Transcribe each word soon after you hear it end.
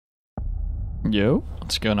Yo,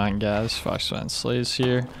 what's going on, guys? Foxman Slays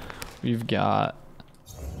here. We've got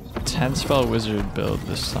 10 spell wizard build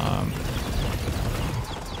this time.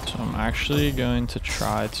 So I'm actually going to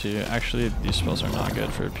try to... Actually, these spells are not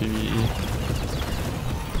good for PvE.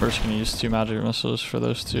 First, gonna use 2 magic missiles for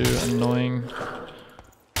those 2 annoying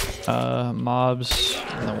mobs,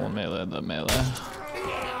 and then we'll melee the melee.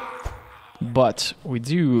 But we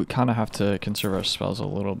do kind of have to conserve our spells a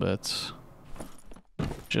little bit.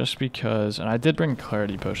 Just because, and I did bring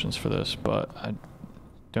clarity potions for this, but I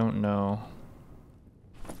don't know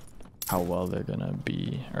how well they're gonna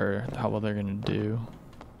be, or how well they're gonna do.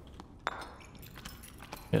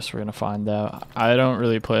 Guess we're gonna find out. I don't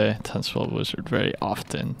really play 10 spell wizard very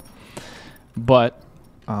often, but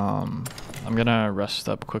I'm gonna rest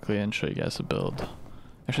up quickly and show you guys the build.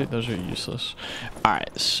 Actually, those are useless.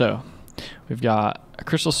 Alright, so we've got a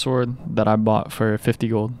crystal sword that I bought for 50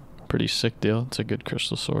 gold. Pretty sick deal. It's a good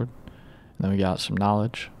crystal sword. And then we got some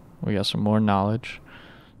knowledge. We got some more knowledge.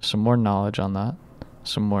 Some more knowledge on that.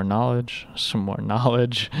 Some more knowledge. Some more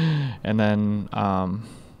knowledge. And then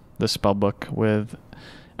the spell book with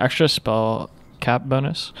extra spell cap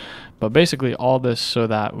bonus. But basically all this so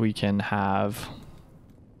that we can have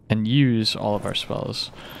and use all of our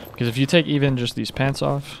spells. Because if you take even just these pants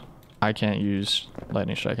off, I can't use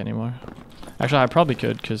lightning strike anymore. Actually, I probably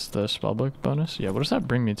could because the spellbook bonus. Yeah, what does that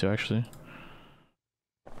bring me to, actually?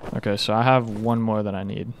 Okay, so I have one more that I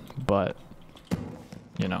need, but,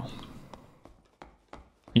 you know.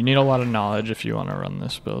 You need a lot of knowledge if you want to run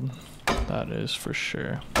this build. That is for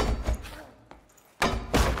sure.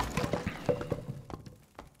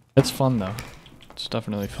 It's fun, though. It's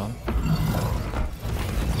definitely fun.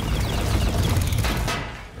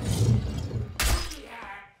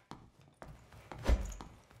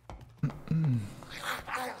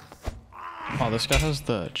 Oh, this guy has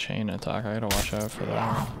the chain attack. I gotta watch out for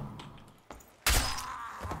that.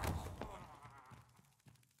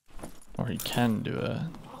 Or he can do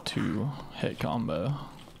a 2-hit combo.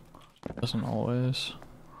 Doesn't always.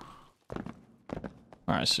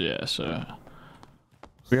 Alright, so yeah, so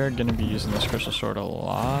we are gonna be using this crystal sword a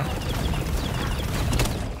lot.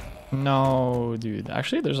 No, dude.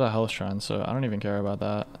 Actually, there's a health shrine, so I don't even care about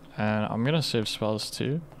that. And I'm gonna save spells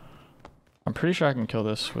too. I'm pretty sure I can kill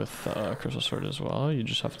this with crystal sword as well. You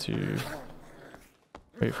just have to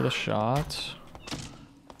wait for the shot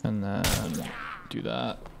and then do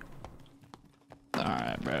that.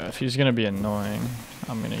 Alright, bro. If he's gonna be annoying,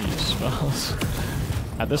 I'm gonna use spells.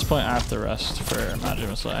 At this point, I have to rest for magic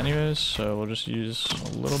missile anyways, so we'll just use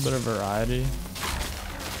a little bit of variety.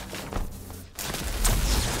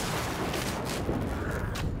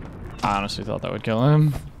 I honestly thought that would kill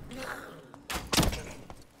him.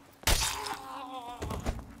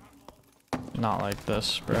 Not like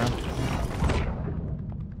this, bro.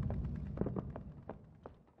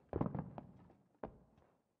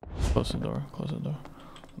 Close the door, close the door.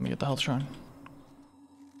 Let me get the health shrine.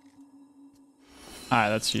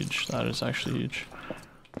 Alright, that's huge. That is actually huge.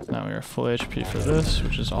 Now we are full HP for this,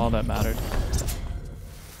 which is all that mattered.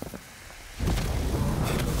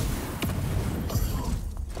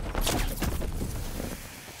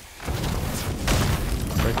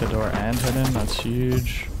 Break the door and hit him, that's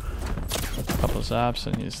huge. Couple zaps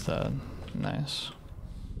and he's dead. Nice.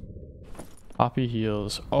 Poppy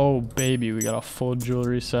heals. Oh baby, we got a full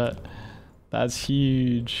jewelry set. That's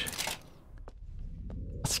huge.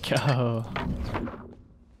 Let's go.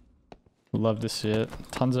 Love to see it.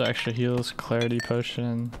 Tons of extra heals. Clarity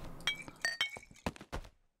potion.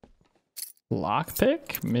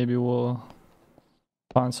 Lockpick? Maybe we'll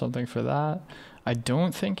find something for that. I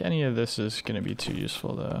don't think any of this is going to be too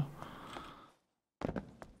useful though.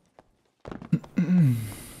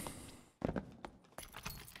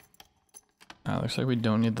 Looks like we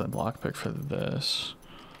don't need the lockpick for this.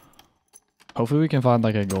 Hopefully we can find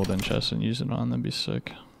like a golden chest and use it on, that'd be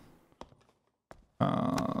sick.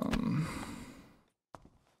 What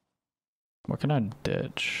can I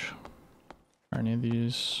ditch? Are any of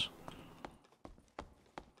these?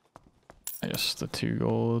 I guess the 2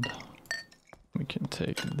 gold. We can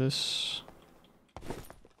take this.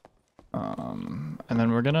 And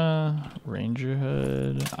then we're gonna Ranger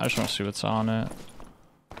Hood. I just want to see what's on it.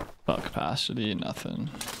 Spell capacity, nothing.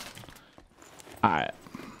 Alright.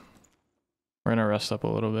 We're gonna rest up a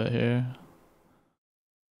little bit here.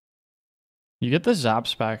 You get the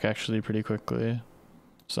zaps back actually pretty quickly.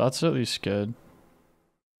 So that's at least good.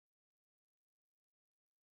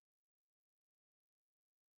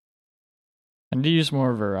 I need to use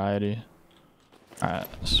more variety. Alright,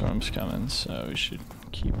 storm's coming, so we should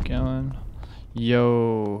keep going.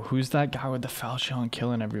 Yo, who's that guy with the falchion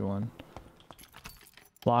killing everyone?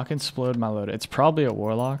 Lock and explode my load. It's probably a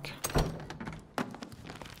warlock.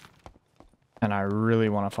 And I really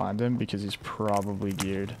want to find him because he's probably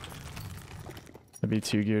geared. There'd be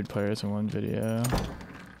 2 geared players in one video.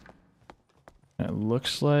 And it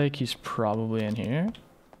looks like he's probably in here.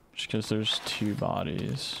 Just because there's 2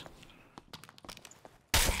 bodies.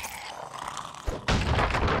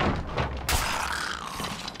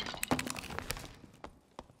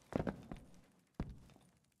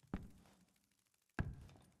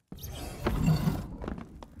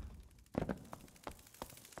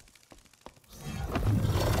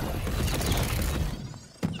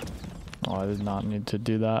 Oh, I did not need to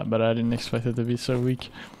do that, but I didn't expect it to be so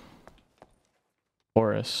weak.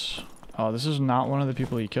 Horus. Oh, this is not one of the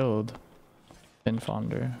people he killed.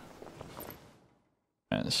 Pinfonder.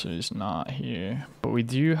 And so he's not here. But we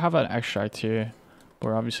do have an extract here.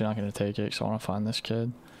 We're obviously not going to take it because I want to find this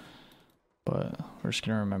kid. But we're just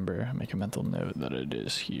going to remember, make a mental note that it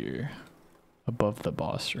is here. Above the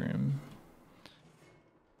boss room.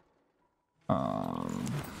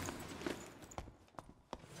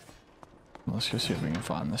 Let's go see if we can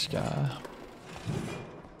find this guy.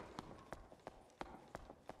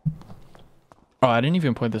 Oh, I didn't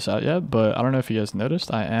even point this out yet, but I don't know if you guys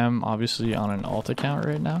noticed. I am obviously on an alt account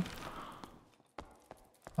right now.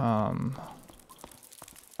 I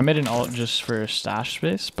made an alt just for stash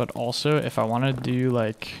space, but also if I want to do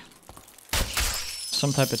like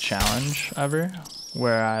some type of challenge ever,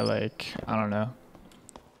 where I like, I don't know,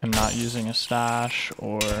 I'm not using a stash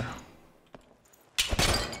or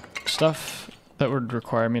stuff that would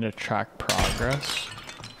require me to track progress.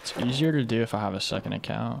 It's easier to do if I have a second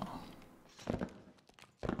account.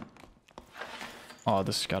 Oh,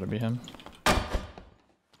 this has got to be him.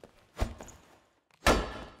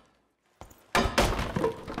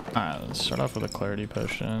 Alright, let's start off with a clarity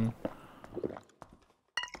potion.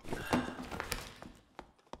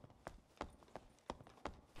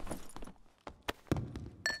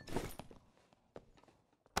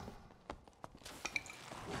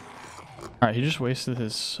 Alright, he just wasted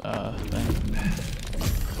his thing.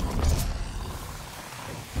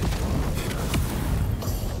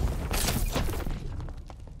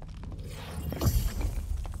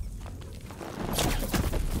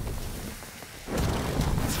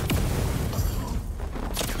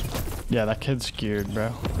 Yeah, that kid's geared,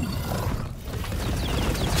 bro.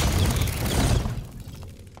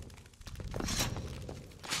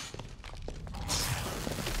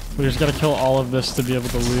 We just gotta kill all of this to be able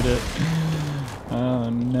to loot it. Oh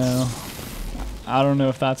no. I don't know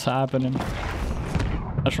if that's happening.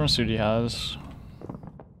 I just want to see what he has.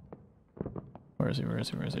 Where is he? Where is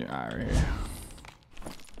he? Where is he? Alright, right here.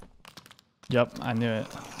 Yep, I knew it.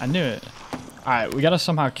 I knew it. Alright, we gotta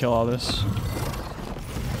somehow kill all this.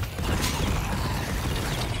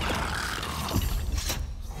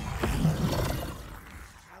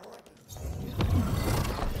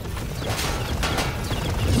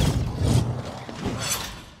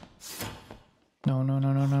 No, no,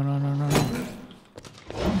 no, no, no, no, no, no.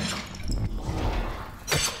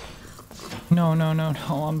 No, no, no,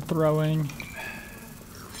 no, I'm throwing.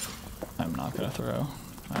 I'm not gonna throw.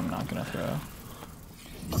 I'm not gonna throw.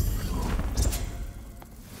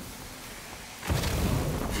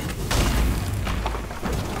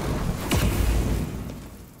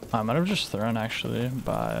 I might have just thrown actually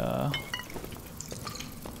by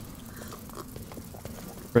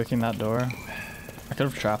breaking that door. I could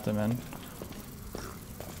have trapped him in.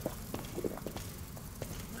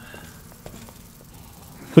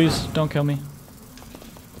 Please don't kill me.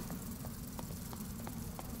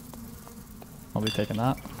 I'll be taking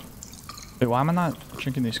that. Wait, why am I not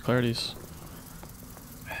drinking these clarities?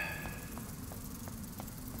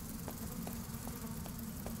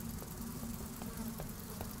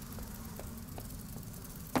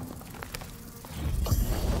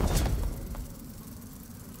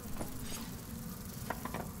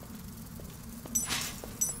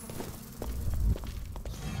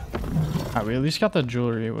 Alright, we at least got the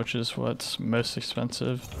jewelry, which is what's most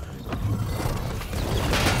expensive.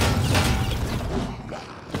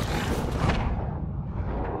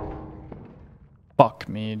 Fuck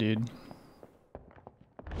me, dude.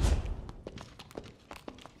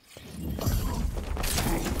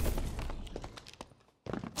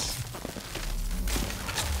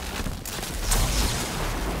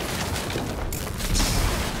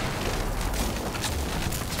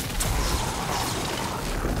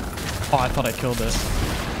 Oh, I thought I killed it.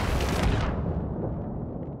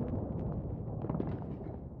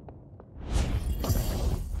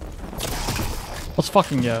 Let's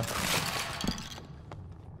fucking go.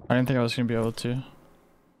 I didn't think I was gonna be able to.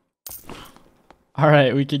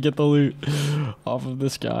 Alright, we can get the loot off of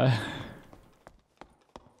this guy.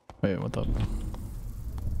 Wait, what the?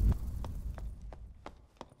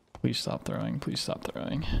 Please stop throwing. Please stop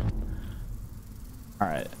throwing.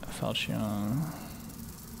 Alright, Falchion.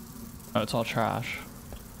 Oh, it's all trash.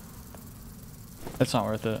 It's not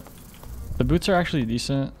worth it. The boots are actually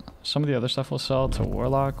decent. Some of the other stuff will sell to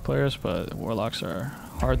Warlock players, but Warlocks are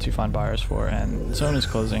hard to find buyers for, and zone is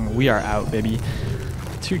closing. We are out, baby.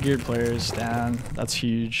 2 geared players down. That's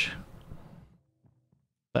huge.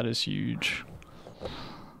 That is huge.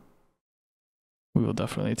 We will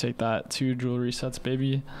definitely take that. 2 jewel resets,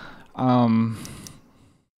 baby.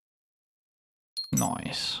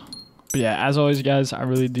 Nice. But yeah, as always, guys, I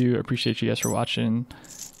really do appreciate you guys for watching.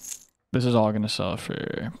 This is all gonna sell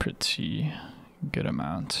for pretty good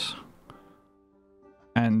amounts.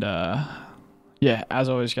 And yeah, as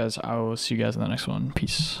always, guys, I will see you guys in the next one.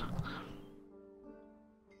 Peace.